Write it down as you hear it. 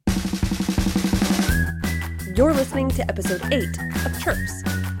You're listening to episode 8 of Chirps,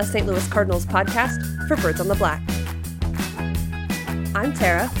 a St. Louis Cardinals podcast for Birds on the Black. I'm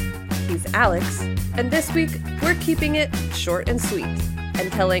Tara, he's Alex, and this week we're keeping it short and sweet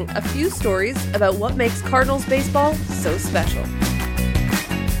and telling a few stories about what makes Cardinals baseball so special.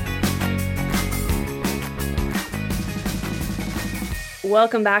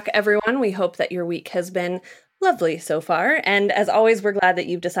 Welcome back, everyone. We hope that your week has been lovely so far. And as always, we're glad that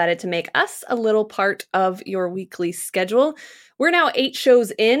you've decided to make us a little part of your weekly schedule. We're now 8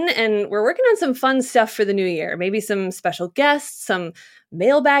 shows in, and we're working on some fun stuff for the new year. Maybe some special guests, some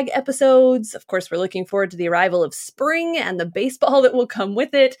mailbag episodes. Of course, we're looking forward to the arrival of spring and the baseball that will come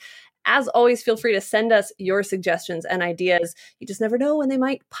with it. As always, feel free to send us your suggestions and ideas. You just never know when they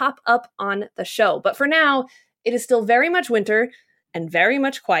might pop up on the show. But for now, it is still very much winter and very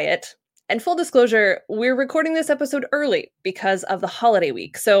much quiet. And full disclosure, we're recording this episode early because of the holiday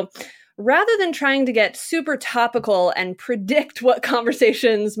week. So rather than trying to get super topical and predict what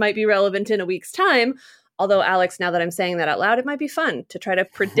conversations might be relevant in a week's time, although Alex, now that I'm saying that out loud, it might be fun to try to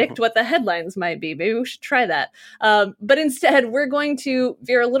predict what the headlines might be. Maybe we should try that. But instead, we're going to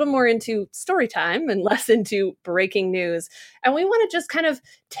veer a little more into story time and less into breaking news. And we want to just kind of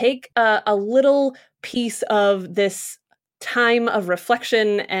take a little piece of this time of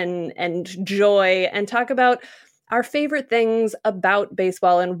reflection and joy and talk about our favorite things about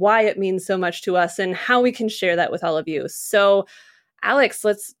baseball and why it means so much to us and how we can share that with all of you. So Alex,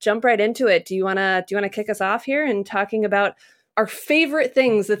 let's jump right into it. Do you want to kick us off here in talking about our favorite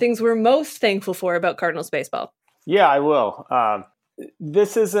things, the things we're most thankful for about Cardinals baseball? Yeah, I will.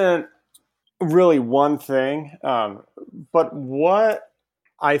 This isn't really one thing, but what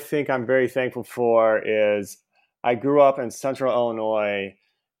I think I'm very thankful for is I grew up in Central Illinois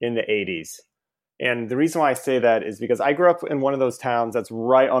in the 80s. And the reason why I say that is because I grew up in one of those towns that's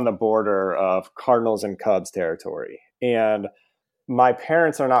right on the border of Cardinals and Cubs territory. And my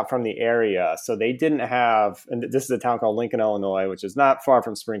parents are not from the area, so they didn't have, and this is a town called Lincoln, Illinois, which is not far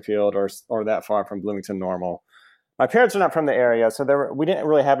from Springfield or that far from Bloomington Normal. My parents are not from the area, so we didn't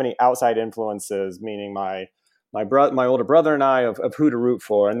really have any outside influences, meaning my older brother and I of who to root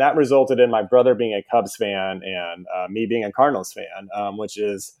for. And that resulted in my brother being a Cubs fan and me being a Cardinals fan, which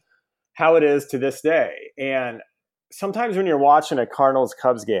is how it is to this day. And sometimes when you're watching a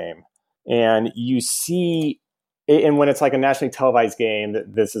Cardinals-Cubs game and you see, and when it's like a nationally televised game,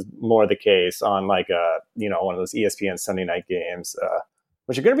 this is more the case on like one of those ESPN Sunday night games,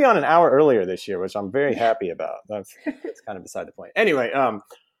 which are going to be on an hour earlier this year, which I'm very happy about. That's kind of beside the point. Anyway,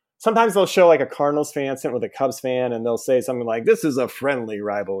 sometimes they'll show like a Cardinals fan sitting with a Cubs fan, and they'll say something like, "This is a friendly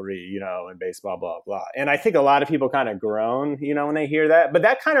rivalry, in baseball, blah, blah." And I think a lot of people kind of groan, when they hear that. But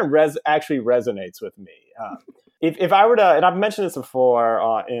that kind of actually resonates with me. If I were to, and I've mentioned this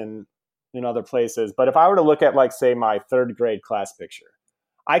before in other places, but if I were to look at like, say, my third grade class picture,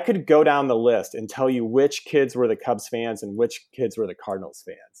 I could go down the list and tell you which kids were the Cubs fans and which kids were the Cardinals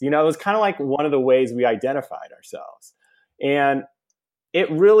fans. It was kind of like one of the ways we identified ourselves. And it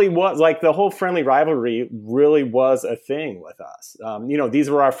really was like the whole friendly rivalry really was a thing with us. These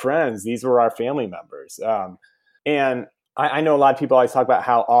were our friends. These were our family members. And I know a lot of people always talk about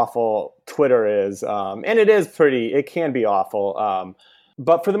how awful Twitter is. And it can be awful.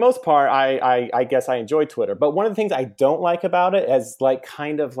 But for the most part, I guess I enjoy Twitter. But one of the things I don't like about it is like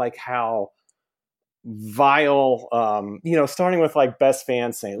kind of like how vile, starting with like best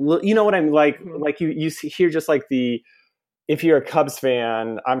fans saying, you know what I mean? Like you hear just like if you're a Cubs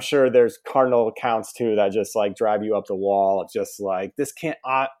fan, I'm sure there's Cardinal accounts too that just like drive you up the wall. It's just like, this can't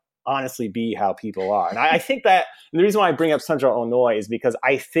honestly be how people are. And I think that the reason why I bring up Central Illinois is because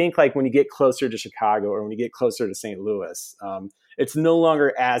I think like when you get closer to Chicago or when you get closer to St. Louis, it's no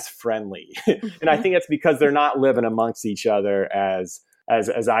longer as friendly. And I think it's because they're not living amongst each other as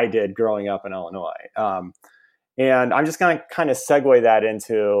I did growing up in Illinois. And I'm just going to kind of segue that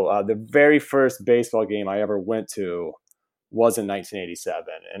into the very first baseball game I ever went to was in 1987.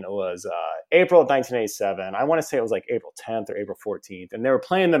 And it was April of 1987. I want to say it was like April 10th or April 14th. And they were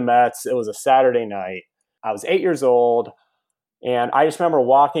playing the Mets. It was a Saturday night. I was 8 years old. And I just remember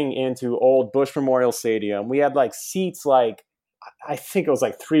walking into old Bush Memorial Stadium. We had like seats like, I think it was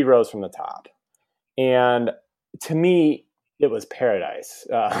like 3 rows from the top. And to me, it was paradise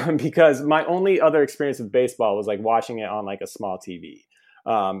because my only other experience with baseball was like watching it on like a small TV.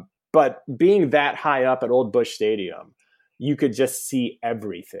 But being that high up at Old Bush Stadium, you could just see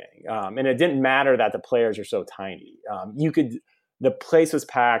everything. And it didn't matter that the players are so tiny. The place was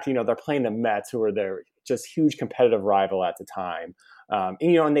packed. They're playing the Mets, who were their just huge competitive rival at the time.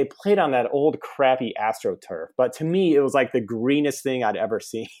 And they played on that old crappy AstroTurf. But to me, it was like the greenest thing I'd ever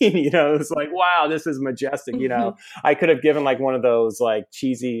seen. It was like, wow, this is majestic. I could have given like one of those like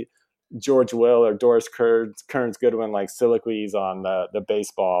cheesy George Will or Doris Kearns Goodwin like soliloquies on the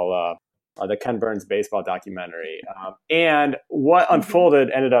baseball, the Ken Burns baseball documentary. And what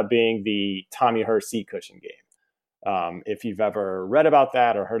unfolded ended up being the Tommy Herr seat cushion game. If you've ever read about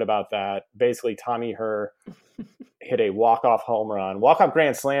that or heard about that, basically Tommy Herr hit a walk-off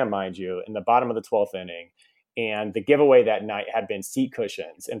grand slam, mind you, in the bottom of the 12th inning. And the giveaway that night had been seat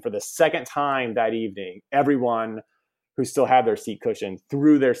cushions. And for the second time that evening, everyone who still had their seat cushion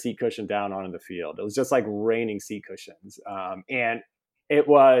threw their seat cushion down onto the field. It was just like raining seat cushions. And it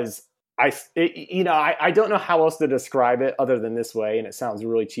was, I don't know how else to describe it other than this way. And it sounds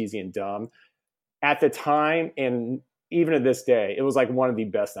really cheesy and dumb. At the time, and even to this day, it was like one of the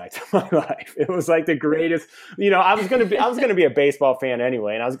best nights of my life. It was like the greatest. I was going to be a baseball fan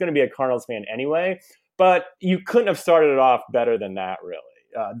anyway, and I was going to be a Cardinals fan anyway. But you couldn't have started it off better than that,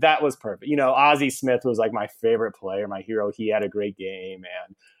 really. That was perfect. Ozzie Smith was like my favorite player, my hero. He had a great game,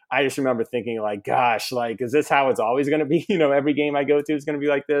 and I just remember thinking, like, gosh, like, is this how it's always going to be? Every game I go to is going to be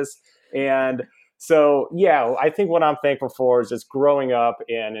like this, and. So, yeah, I think what I'm thankful for is just growing up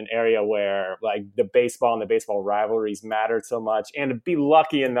in an area where like the baseball and the baseball rivalries mattered so much, and to be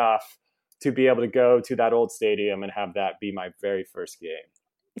lucky enough to be able to go to that old stadium and have that be my very first game.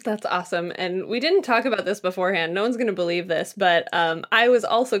 That's awesome. And we didn't talk about this beforehand. No one's going to believe this, but I was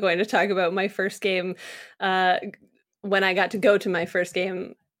also going to talk about my first game when I got to go to my first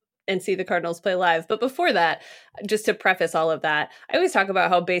game and see the Cardinals play live. But before that, just to preface all of that, I always talk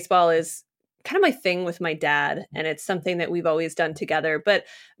about how baseball is kind of my thing with my dad, and it's something that we've always done together. But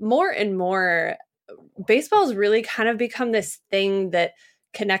more and more, baseball's really kind of become this thing that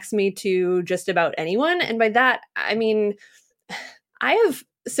connects me to just about anyone. And by that, I mean, I have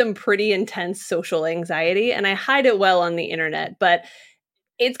some pretty intense social anxiety, and I hide it well on the internet, but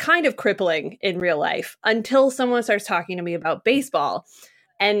it's kind of crippling in real life until someone starts talking to me about baseball.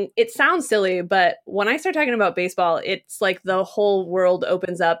 And it sounds silly, but when I start talking about baseball, it's like the whole world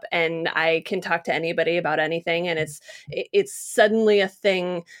opens up and I can talk to anybody about anything. And it's suddenly a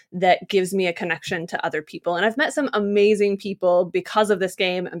thing that gives me a connection to other people. And I've met some amazing people because of this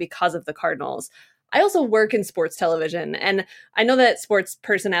game and because of the Cardinals. I also work in sports television, and I know that sports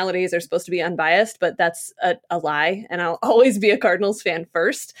personalities are supposed to be unbiased, but that's a lie. And I'll always be a Cardinals fan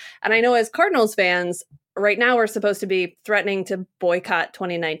first. And I know as Cardinals fans, right now we're supposed to be threatening to boycott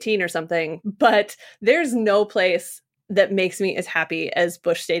 2019 or something, but there's no place that makes me as happy as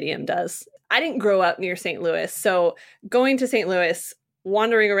Busch Stadium does. I didn't grow up near St. Louis, so going to St. Louis,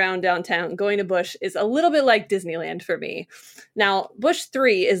 wandering around downtown, going to Busch is a little bit like Disneyland for me. Now, Busch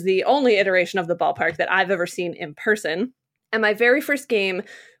 3 is the only iteration of the ballpark that I've ever seen in person. And my very first game,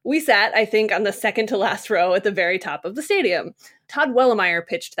 we sat, I think, on the second to last row at the very top of the stadium. Todd Wellemeyer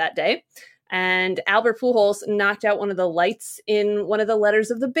pitched that day, and Albert Pujols knocked out one of the lights in one of the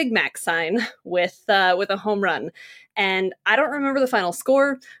letters of the Big Mac sign with a home run. And I don't remember the final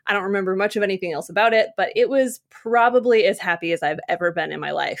score. I don't remember much of anything else about it, but it was probably as happy as I've ever been in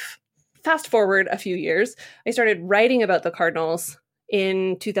my life. Fast forward a few years, I started writing about the Cardinals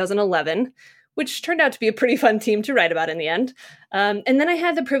in 2011, which turned out to be a pretty fun team to write about in the end. And then I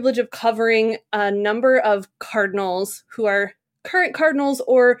had the privilege of covering a number of Cardinals who are current Cardinals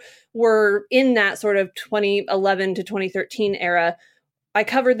or were in that sort of 2011 to 2013 era. I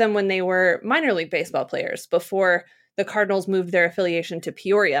covered them when they were minor league baseball players before the Cardinals moved their affiliation to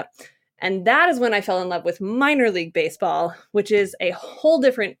Peoria. And that is when I fell in love with minor league baseball, which is a whole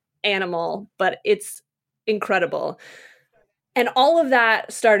different animal, but it's incredible. And all of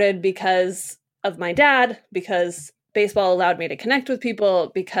that started because of my dad, because baseball allowed me to connect with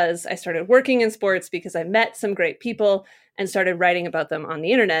people, because I started working in sports, because I met some great people and started writing about them on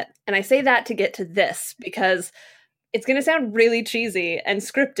the internet. And I say that to get to this, because it's going to sound really cheesy and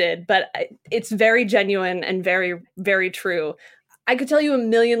scripted, but it's very genuine and very, very true. I could tell you a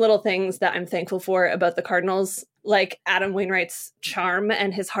million little things that I'm thankful for about the Cardinals, like Adam Wainwright's charm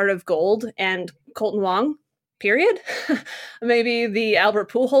and his heart of gold and Colton Wong, period. Maybe the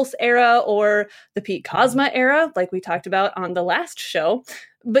Albert Pujols era or the Pete Kozma era, like we talked about on the last show.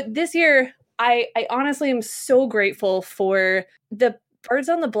 But this year, I honestly am so grateful for the Birds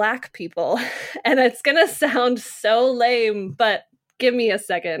on the Black people. And it's going to sound so lame, but give me a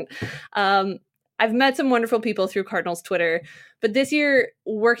second. I've met some wonderful people through Cardinals Twitter, but this year,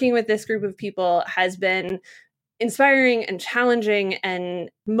 working with this group of people has been inspiring and challenging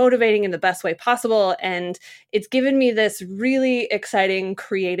and motivating in the best way possible. And it's given me this really exciting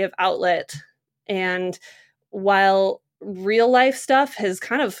creative outlet. And while real life stuff has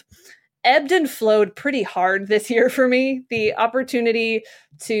kind of ebbed and flowed pretty hard this year for me. The opportunity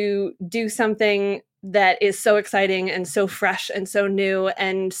to do something that is so exciting and so fresh and so new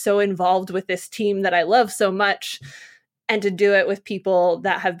and so involved with this team that I love so much, and to do it with people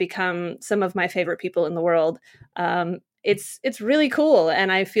that have become some of my favorite people in the world. It's really cool,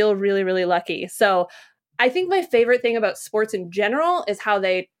 and I feel really, really lucky. So I think my favorite thing about sports in general is how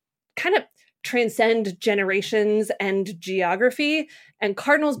they kind of transcend generations and geography. And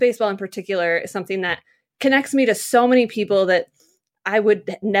Cardinals baseball in particular is something that connects me to so many people that I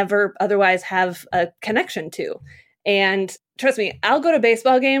would never otherwise have a connection to. And trust me, I'll go to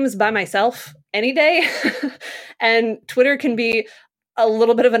baseball games by myself any day. And Twitter can be a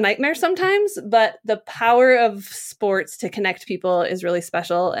little bit of a nightmare sometimes, but the power of sports to connect people is really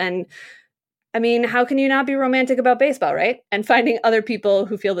special. And I mean, how can you not be romantic about baseball, right? And finding other people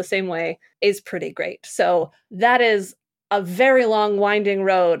who feel the same way is pretty great. So that is a very long, winding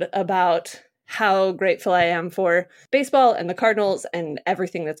road about how grateful I am for baseball and the Cardinals and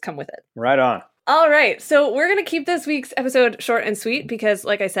everything that's come with it. Right on. All right. So we're going to keep this week's episode short and sweet because,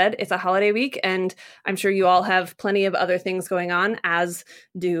 like I said, it's a holiday week and I'm sure you all have plenty of other things going on, as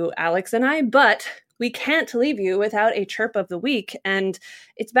do Alex and I. But we can't leave you without a chirp of the week. And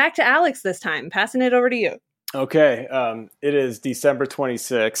it's back to Alex this time. Passing it over to you. Okay. It is December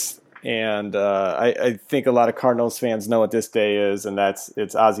 26th. And I think a lot of Cardinals fans know what this day is, and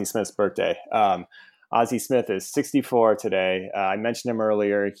it's Ozzie Smith's birthday. Ozzie Smith is 64 today. I mentioned him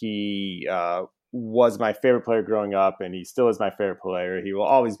earlier. He was my favorite player growing up, and he still is my favorite player. He will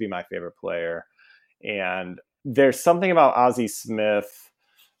always be my favorite player. And there's something about Ozzie Smith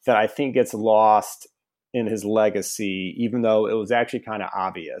that I think gets lost in his legacy, even though it was actually kind of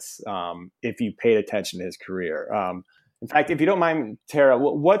obvious if you paid attention to his career. In fact, if you don't mind, Tara,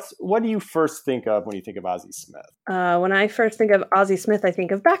 what do you first think of when you think of Ozzie Smith? When I first think of Ozzie Smith, I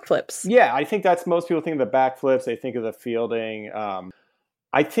think of backflips. Yeah, I think that's most people think of the backflips. They think of the fielding.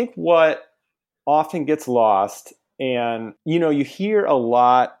 I think what often gets lost, and you hear a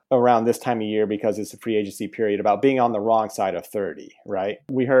lot around this time of year because it's a free agency period about being on the wrong side of 30, right?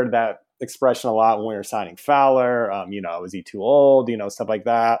 We heard that expression a lot when we were signing Fowler. Is he too old? Stuff like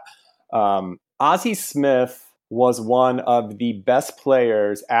that. Ozzie Smith was one of the best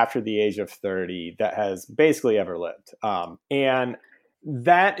players after the age of 30 that has basically ever lived. And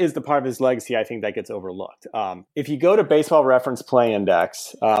that is the part of his legacy I think that gets overlooked. If you go to Baseball Reference Play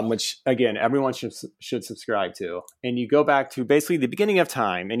Index, which, again, everyone should subscribe to, and you go back to basically the beginning of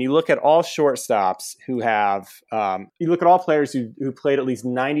time, and you look at all shortstops who have, you look at all players who played at least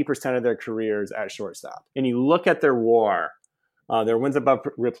 90% of their careers at shortstop, and you look at their WAR, their wins above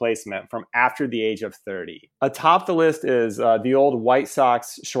replacement from after the age of 30. Atop the list is the old White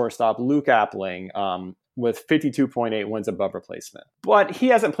Sox shortstop Luke Appling with 52.8 wins above replacement. But he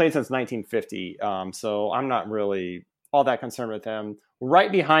hasn't played since 1950, so I'm not really all that concerned with him. Right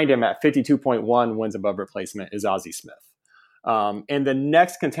behind him at 52.1 wins above replacement is Ozzie Smith. And the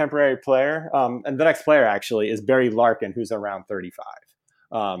next contemporary player, and the next player actually, is Barry Larkin, who's around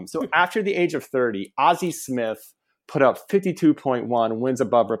 35. So after the age of 30, Ozzie Smith put up 52.1 wins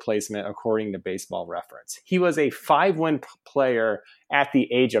above replacement, according to Baseball Reference. He was a 5-win player at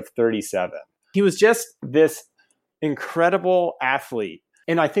the age of 37. He was just this incredible athlete.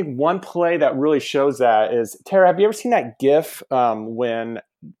 And I think one play that really shows that is, Tara, have you ever seen that GIF when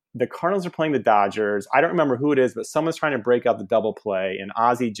the Cardinals are playing the Dodgers? I don't remember who it is, but someone's trying to break out the double play, and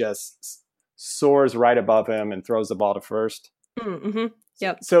Ozzie just soars right above him and throws the ball to first. Mm-hmm.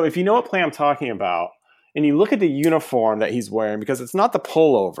 Yep. So if you know what play I'm talking about, and you look at the uniform that he's wearing, because it's not the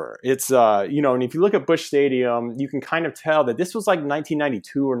pullover. It's, and if you look at Busch Stadium, you can kind of tell that this was like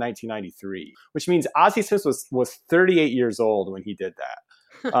 1992 or 1993, which means Ozzie Smith was 38 years old when he did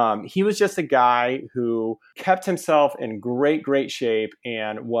that. He was just a guy who kept himself in great, great shape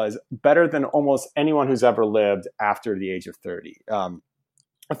and was better than almost anyone who's ever lived after the age of 30.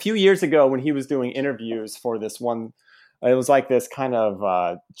 A few years ago, when he was doing interviews for this one, it was like this kind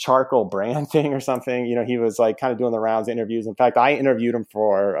of charcoal brand thing or something. He was like kind of doing the rounds of interviews. In fact, I interviewed him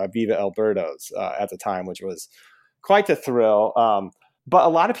for Viva Alberto's at the time, which was quite the thrill. But a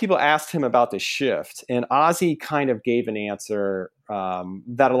lot of people asked him about the shift, and Ozzie kind of gave an answer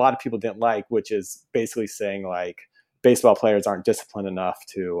that a lot of people didn't like, which is basically saying like baseball players aren't disciplined enough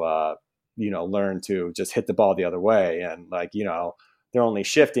to, learn to just hit the ball the other way. And they're only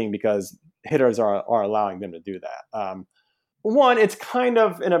shifting because hitters are allowing them to do that. One, it was kind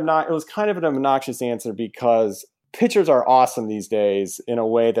of an obnoxious answer because pitchers are awesome these days in a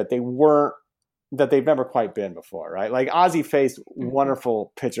way that they've never quite been before, right? Like Ozzie faced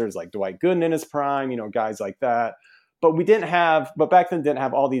wonderful pitchers like Dwight Gooden in his prime, guys like that. but back then didn't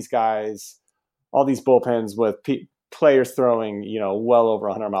have all these guys, all these bullpens with players throwing, well over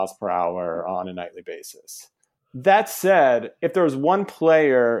 100 miles per hour on a nightly basis. That said, if there was one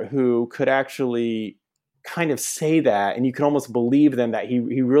player who could actually kind of say that, and you can almost believe them that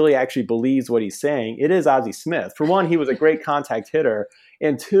he really actually believes what he's saying, it is Ozzie Smith. For one, he was a great contact hitter.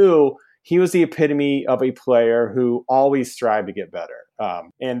 And two, he was the epitome of a player who always strived to get better.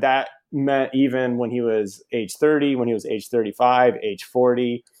 And that meant even when he was age 30, when he was age 35, age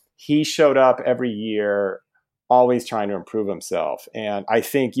 40, he showed up every year always trying to improve himself. And I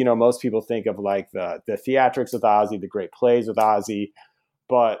think, most people think of like the theatrics with Ozzie, the great plays with Ozzie.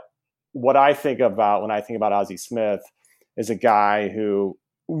 But what I think about when I think about Ozzie Smith is a guy who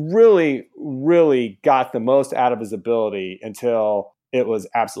really, really got the most out of his ability until it was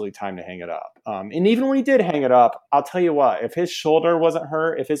absolutely time to hang it up. And even when he did hang it up, I'll tell you what, if his shoulder wasn't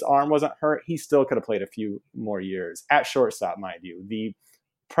hurt, if his arm wasn't hurt, he still could have played a few more years at shortstop, mind you,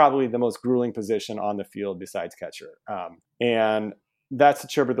 probably the most grueling position on the field besides catcher. And that's the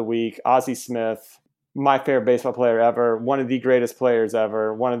Chirp of the Week. Ozzie Smith, my favorite baseball player ever, one of the greatest players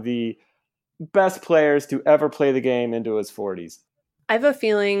ever, one of the best players to ever play the game into his 40s. I have a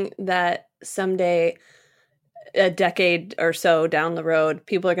feeling that someday, a decade or so down the road,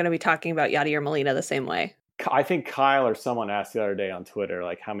 people are going to be talking about Yadier Molina the same way. I think Kyle or someone asked the other day on Twitter,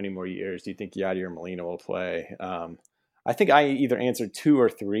 like, how many more years do you think Yadier Molina will play? I think I either answered 2 or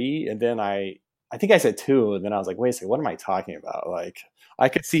 3, and then I think I said 2, and then I was like, wait a second, what am I talking about? Like, I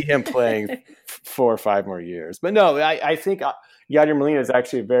could see him playing 4 or 5 more years. But no, I think Yadier Molina is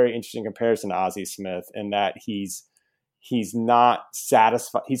actually a very interesting comparison to Ozzie Smith in that he's not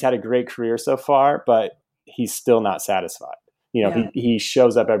satisfied. He's had a great career so far, but he's still not satisfied. He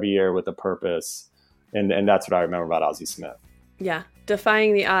shows up every year with a purpose, and that's what I remember about Ozzie Smith. Yeah,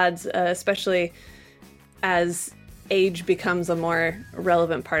 defying the odds, especially as age becomes a more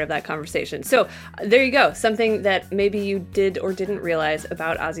relevant part of that conversation. So there you go, something that maybe you did or didn't realize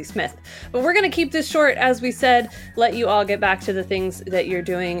about Ozzie Smith. But we're going to keep this short, as we said, let you all get back to the things that you're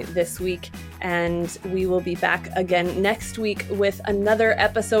doing this week, and we will be back again next week with another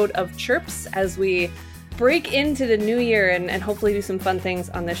episode of Chirps as we break into the new year and hopefully do some fun things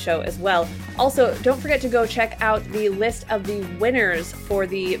on this show as well. Also, don't forget to go check out the list of the winners for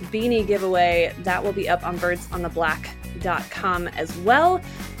the beanie giveaway. That will be up on birdsontheblack.com as well.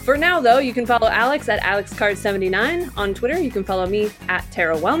 For now, though, you can follow Alex at AlexCard79 on Twitter. You can follow me at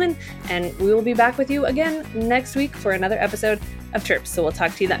Tara Wellman, and we will be back with you again next week for another episode of Chirps. So we'll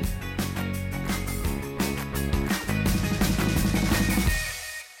talk to you then.